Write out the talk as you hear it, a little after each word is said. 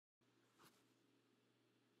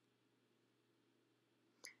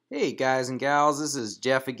Hey guys and gals, this is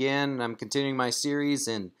Jeff again, and I'm continuing my series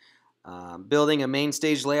in building a main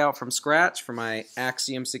stage layout from scratch for my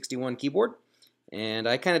Axiom 61 keyboard. And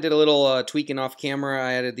I kind of did a little tweaking off camera.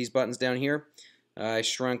 I added these buttons down here. I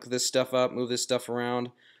shrunk this stuff up, moved this stuff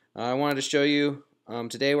around. I wanted to show you,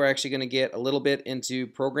 today we're actually going to get a little bit into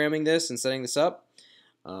programming this and setting this up.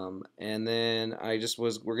 And then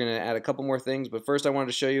we're going to add a couple more things, but first I wanted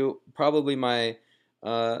to show you probably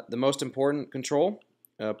the most important control.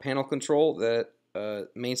 Panel control that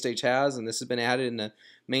Mainstage has, and this has been added in the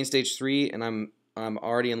Mainstage 3, and I'm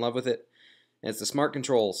already in love with it. And it's the smart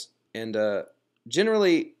controls, and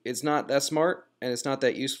generally it's not that smart and it's not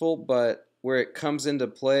that useful, but where it comes into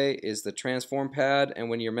play is the transform pad. And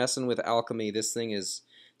when you're messing with alchemy, this thing's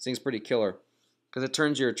pretty killer because it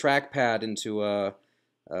turns your trackpad into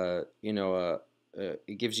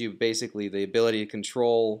it gives you basically the ability to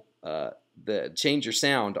control change your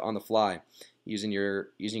sound on the fly using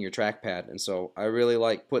your trackpad. And so I really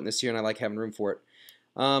like putting this here, and I like having room for it.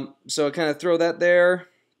 So I kind of throw that there.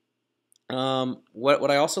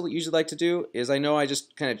 What I also usually like to do is, I know I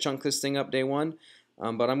just kind of chunk this thing up day one,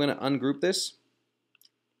 but I'm going to ungroup this,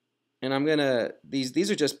 and I'm going to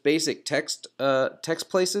these are just basic text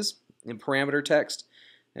places in parameter text,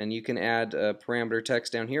 and you can add parameter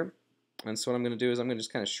text down here. And so what I'm going to do is I'm going to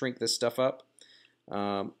just kind of shrink this stuff up.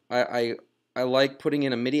 I like putting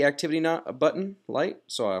in a MIDI activity button light,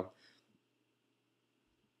 so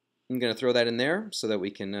I'm going to throw that in there so that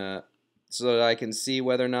we can so that I can see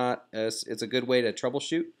whether or not it's a good way to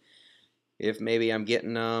troubleshoot. If maybe I'm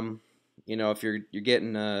getting if you're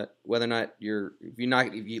getting whether or not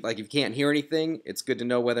if you can't hear anything, it's good to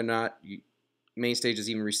know whether or not Mainstage is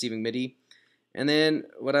even receiving MIDI. And then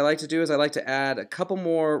what I like to do is I like to add a couple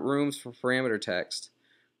more rooms for parameter text,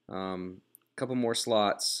 a couple more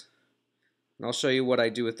slots. And I'll show you what I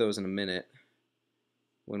do with those in a minute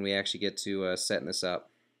when we actually get to setting this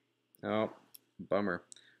up. Oh, bummer.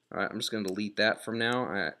 Alright, I'm just going to delete that from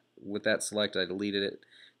now. With that selected, I deleted it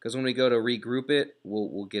because when we go to regroup it,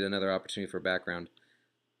 we'll get another opportunity for background.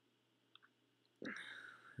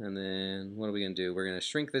 And then what are we going to do? We're going to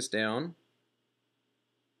shrink this down.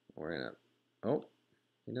 We're going to, oh,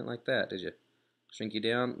 you didn't like that, did you? Shrink you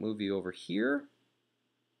down, move you over here.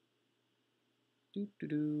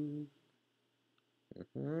 Doo-doo-doo.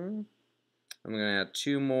 I'm going to add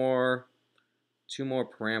two more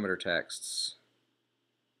parameter texts.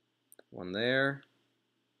 One there.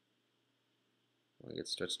 One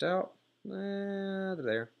gets stretched out.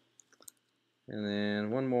 There. And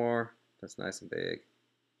then one more that's nice and big.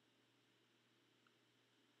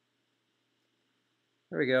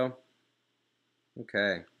 There we go.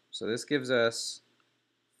 Okay, so this gives us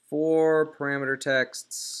 4 parameter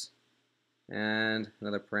texts and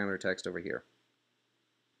another parameter text over here.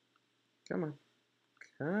 Come on.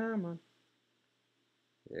 Come on.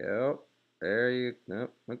 Yep. There you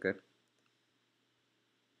nope. Okay.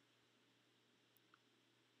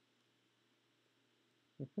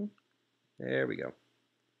 There we go.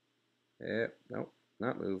 Yep. Nope.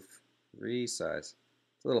 Not move. Resize. It's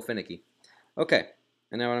a little finicky. Okay.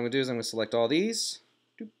 And now what I'm going to do is I'm going to select all these.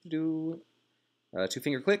 Two-finger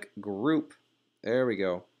click. Group. There we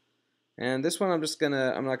go. And this one I'm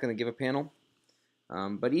not gonna give a panel.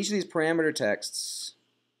 But each of these parameter texts,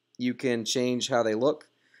 you can change how they look.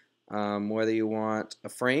 Whether you want a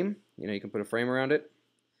frame, you can put a frame around it.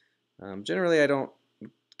 Generally, I don't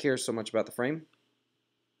care so much about the frame.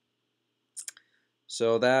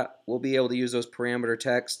 So that we'll be able to use those parameter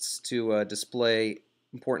texts to display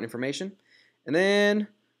important information. And then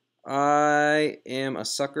I am a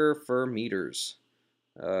sucker for meters.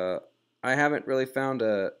 I haven't really found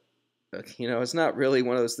it's not really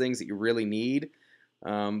one of those things that you really need.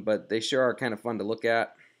 But they sure are kind of fun to look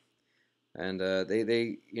at, and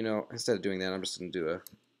instead of doing that, I'm just going to do a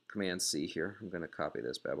Command C here. I'm going to copy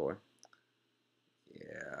this bad boy.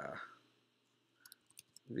 Yeah,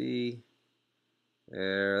 V.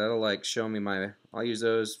 There, that'll show me I'll use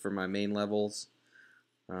those for my main levels.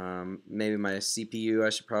 Maybe my CPU I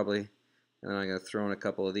should probably, and then I'm going to throw in a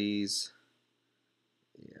couple of these.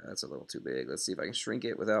 Yeah, that's a little too big. Let's see if I can shrink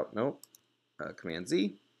it without, nope. Command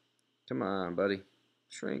Z. Come on, buddy.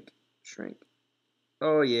 Shrink, shrink.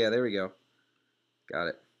 Oh yeah, there we go. Got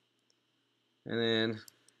it. And then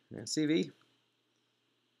CV.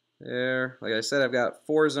 There. Like I said, I've got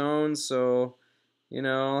 4 zones, so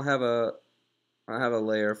I'll have a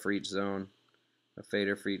layer for each zone, a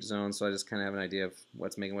fader for each zone, so I just kind of have an idea of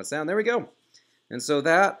what's making what sound. There we go. And so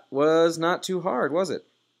that was not too hard, was it?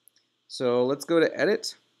 So let's go to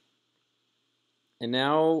Edit. And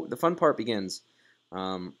now the fun part begins.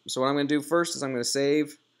 So what I'm going to do first is I'm going to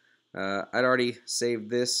save I'd already saved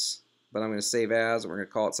this, but I'm going to save as. We're going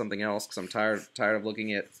to call it something else because I'm tired of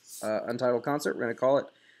looking at Untitled Concert. We're going to call it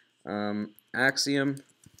Axiom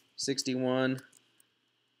 61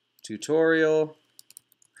 Tutorial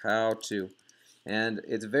How To. And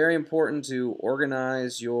it's very important to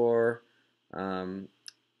organize your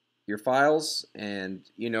files, and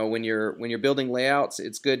when you're building layouts,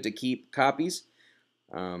 it's good to keep copies.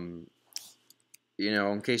 In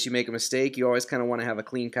case you make a mistake, you always kind of want to have a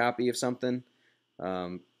clean copy of something.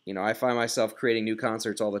 I find myself creating new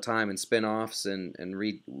concerts all the time and spin-offs and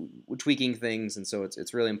tweaking things, and so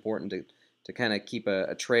it's really important to kind of keep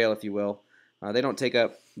a trail, if you will. They don't take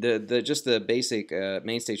up just the basic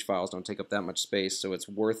Mainstage files don't take up that much space, so it's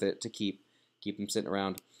worth it to keep them sitting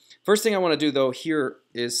around. First thing I want to do though here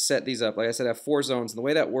is set these up. Like I said, I have 4 zones, and the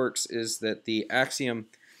way that works is that the Axiom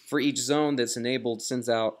for each zone that's enabled sends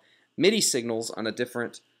out MIDI signals on a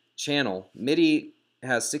different channel. MIDI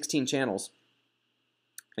has 16 channels,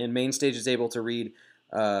 and Mainstage is able to read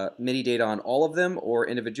MIDI data on all of them or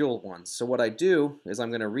individual ones. So what I do is I'm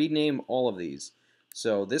going to rename all of these.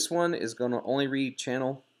 So this one is going to only read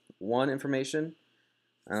channel 1 information,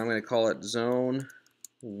 and I'm going to call it zone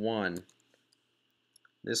 1.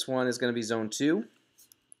 This one is going to be zone 2,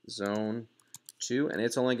 and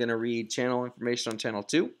it's only going to read channel information on channel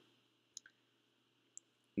 2.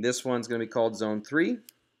 This one's going to be called zone 3,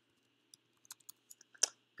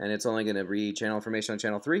 and it's only going to read channel information on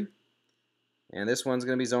channel 3. And this one's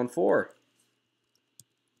going to be zone 4,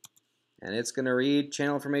 and it's going to read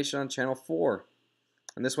channel information on channel 4.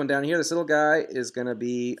 And this one down here, this little guy, is going to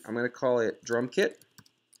be, I'm going to call it drum kit.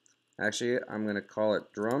 Actually, I'm going to call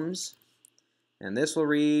it drums. And this will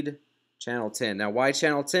read channel 10. Now, why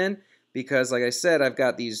channel 10? Because, like I said, I've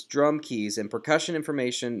got these drum keys and percussion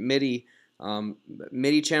information, MIDI.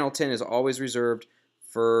 MIDI channel 10 is always reserved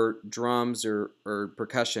for drums or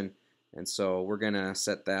percussion. And so we're going to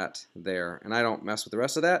set that there. And I don't mess with the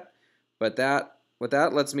rest of that. But what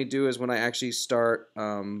that lets me do is when I actually start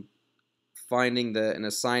finding and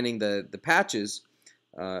assigning the patches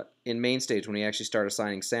in Mainstage, when we actually start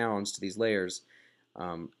assigning sounds to these layers,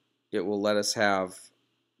 it will let us have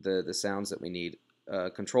the sounds that we need,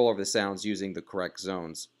 control over the sounds using the correct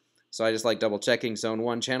zones. So I just like double checking zone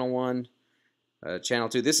 1, channel 1, channel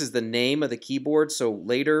 2. This is the name of the keyboard, so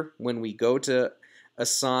later when we go to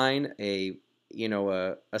assign a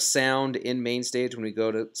sound in Mainstage, when we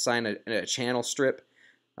go to assign a channel strip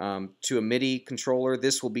to a MIDI controller,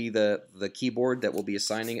 this will be the keyboard that we'll be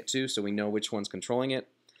assigning it to, so we know which one's controlling it.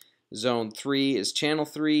 Zone 3 is channel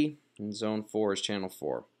 3, and zone 4 is channel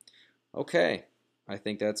 4. Okay, I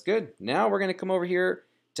think that's good. Now we're going to come over here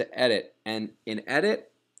to edit, and in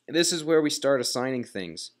edit, this is where we start assigning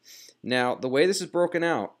things. Now, the way this is broken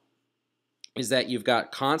out is that you've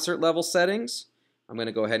got concert level settings. I'm going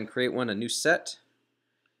to go ahead and create a new set.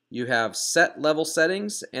 You have set level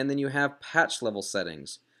settings, and then you have patch level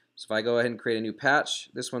settings. So if I go ahead and create a new patch,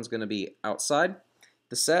 this one's going to be outside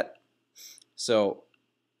the set. So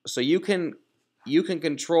you can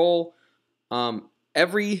control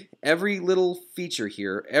every little feature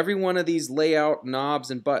here. Every one of these layout knobs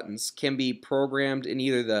and buttons can be programmed in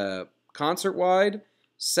either the concert wide,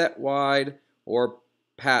 set wide, or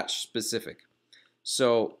patch specific.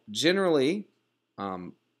 So generally,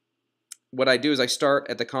 what I do is I start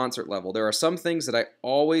at the concert level. There are some things that I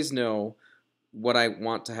always know what I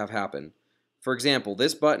want to have happen. For example,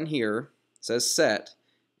 this button here says set,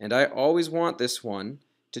 and I always want this one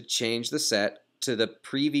to change the set to the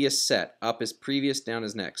previous set. Up is previous, down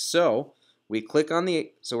is next. So we click on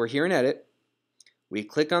so we're here in edit. We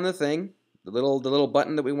click on the thing, the little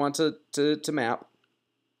button that we want to map.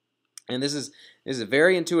 And this is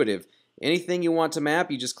very intuitive. Anything you want to map,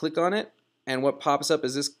 you just click on it, and what pops up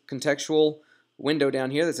is this contextual window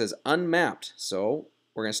down here that says unmapped. So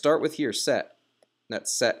we're going to start with here, set.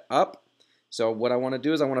 That's set up. So what I want to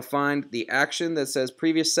do is I want to find the action that says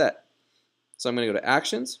previous set. So I'm going to go to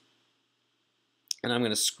actions, and I'm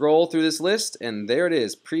going to scroll through this list, and there it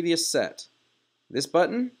is, previous set. This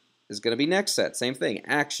button is going to be next set. Same thing,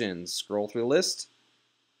 actions, scroll through the list,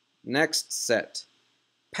 next set.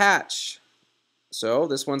 Patch. So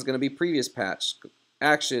this one's going to be previous patch.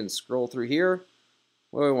 Actions, scroll through here.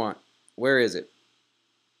 What do we want? Where is it?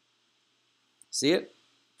 See it?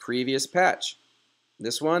 Previous patch.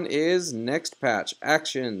 This one is next patch.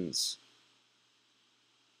 Actions.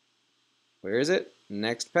 Where is it?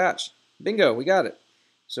 Next patch. Bingo, we got it.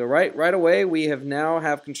 So right away we now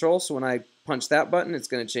have control. So when I punch that button, it's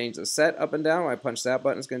going to change the set up and down. When I punch that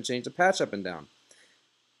button, it's going to change the patch up and down.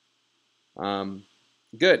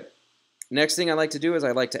 Good. Next thing I like to do is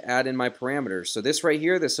I like to add in my parameters. So this right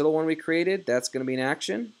here, this little one we created, that's going to be an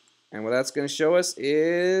action. And what that's going to show us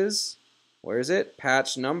is, where is it?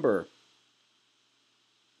 Patch number.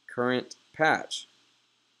 Current patch.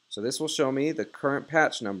 So this will show me the current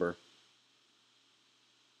patch number.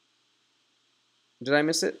 Did I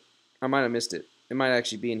miss it? I might have missed it. It might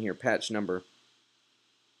actually be in here, patch number.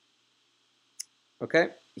 Okay,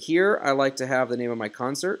 here I like to have the name of my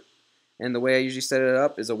concert, and the way I usually set it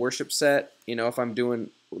up is a worship set. You know, if I'm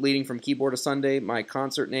doing leading from keyboard to Sunday, my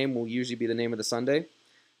concert name will usually be the name of the Sunday.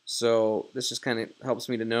 So this just kind of helps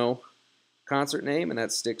me to know concert name, and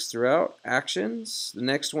that sticks throughout. Actions. The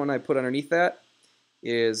next one I put underneath that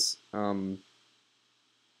is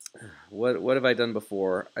what have I done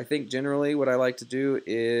before? I think generally what I like to do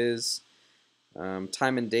is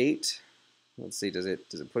time and date. Let's see, does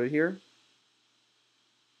it put it here?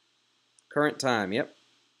 Current time, yep.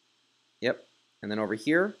 And then over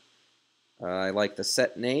here, I like the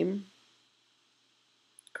set name,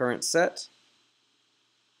 current set.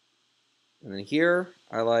 And then here,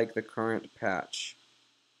 I like the current patch.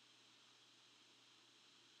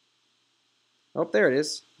 Oh, there it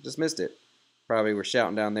is. Just missed it. Probably were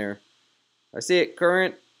shouting down there. I see it,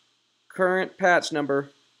 current patch number.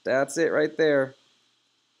 That's it right there.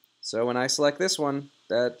 So when I select this one,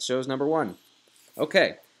 that shows number 1.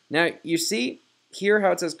 Okay. Now, you see here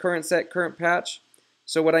how it says current set, current patch?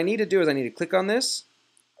 So what I need to do is I need to click on this.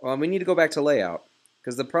 We need to go back to layout,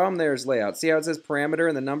 because the problem there is layout. See how it says parameter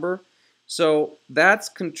and the number? So that's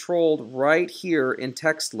controlled right here in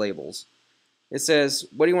text labels. It says,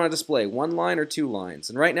 what do you want to display, 1 line or 2 lines?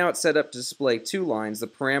 And right now it's set up to display 2 lines, the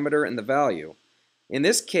parameter and the value. In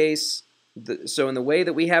this case, so in the way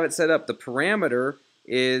that we have it set up, the parameter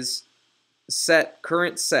is set,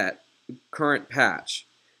 current patch.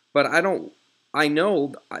 But I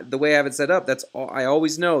know the way I have it set up, I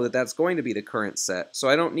always know that that's going to be the current set. So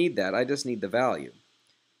I don't need that. I just need the value.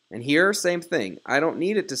 And here, same thing. I don't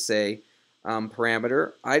need it to say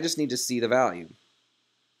parameter. I just need to see the value.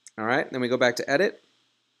 All right, then we go back to edit.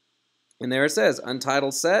 And there it says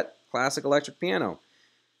untitled set, classic electric piano.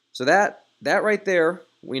 So that right there,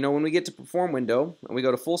 we know when we get to perform window and we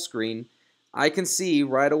go to full screen, I can see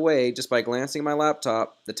right away just by glancing at my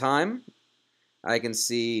laptop the time. I can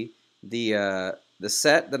see the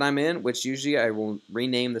set that I'm in, which usually I will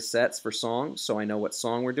rename the sets for songs so I know what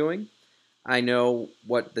song we're doing. I know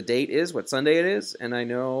what the date is, what Sunday it is, and I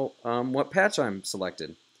know what patch I'm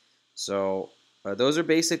selected. So those are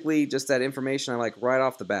basically just that information I like right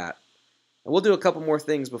off the bat. And we'll do a couple more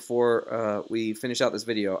things before we finish out this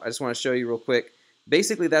video. I just want to show you real quick.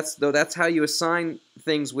 Basically, that's how you assign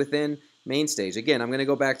things within Mainstage. Again, I'm going to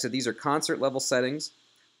go back to these are concert level settings.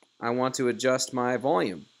 I want to adjust my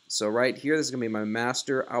volume. So right here, this is going to be my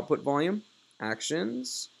master output volume.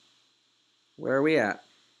 Actions. Where are we at?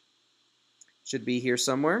 Should be here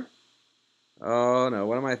somewhere. Oh no,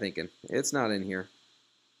 what am I thinking? It's not in here.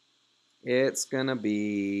 It's going to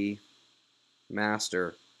be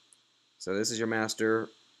master. So this is your master.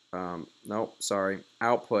 Nope, sorry.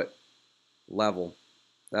 Output level.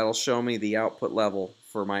 That'll show me the output level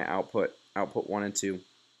for my output 1 and 2.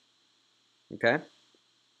 Okay?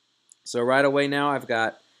 So right away now I've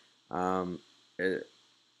got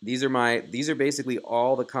these are basically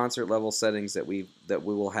all the concert level settings that we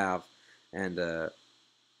will have, and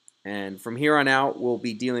from here on out we'll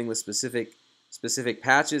be dealing with specific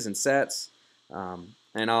patches and sets,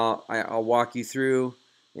 and I'll walk you through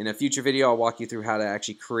in a future video. I'll walk you through how to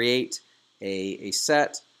actually create a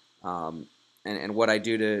set, and what I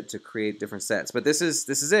do to create different sets. But this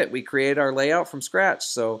is it. We created our layout from scratch.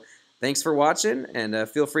 So thanks for watching, and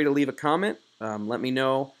feel free to leave a comment. Let me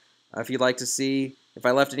know if you'd like to see if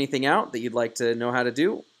I left anything out that you'd like to know how to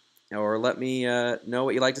do, or let me know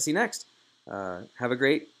what you'd like to see next. Have a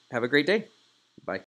great day. Bye.